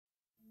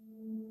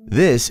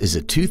This is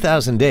a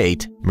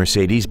 2008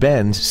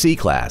 Mercedes-Benz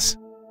C-Class.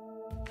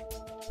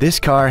 This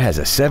car has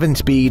a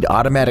 7-speed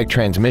automatic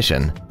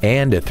transmission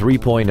and a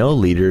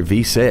 3.0-liter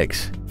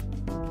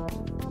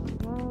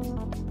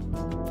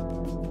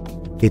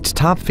V6. Its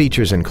top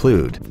features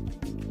include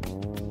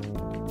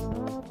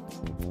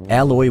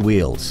alloy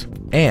wheels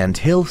and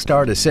hill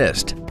start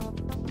assist.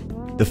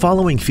 The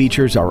following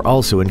features are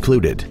also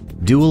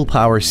included: dual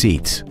power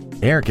seats,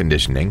 air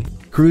conditioning,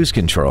 cruise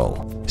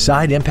control,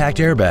 side impact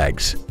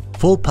airbags,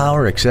 full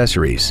power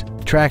accessories,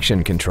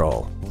 traction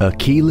control, a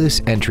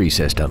keyless entry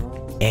system,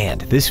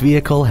 and this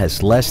vehicle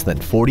has less than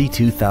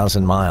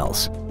 42,000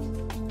 miles.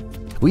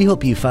 We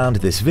hope you found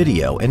this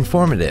video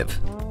informative.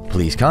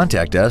 Please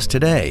contact us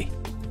today.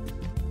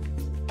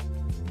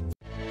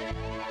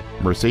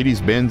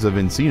 Mercedes-Benz of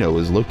Encino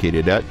is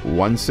located at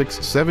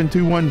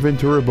 16721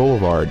 Ventura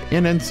Boulevard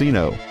in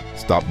Encino.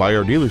 Stop by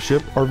our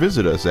dealership or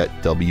visit us at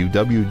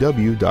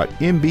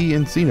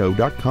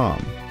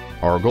www.mbencino.com.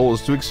 Our goal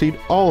is to exceed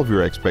all of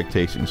your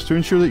expectations to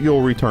ensure that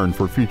you'll return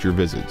for future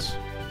visits.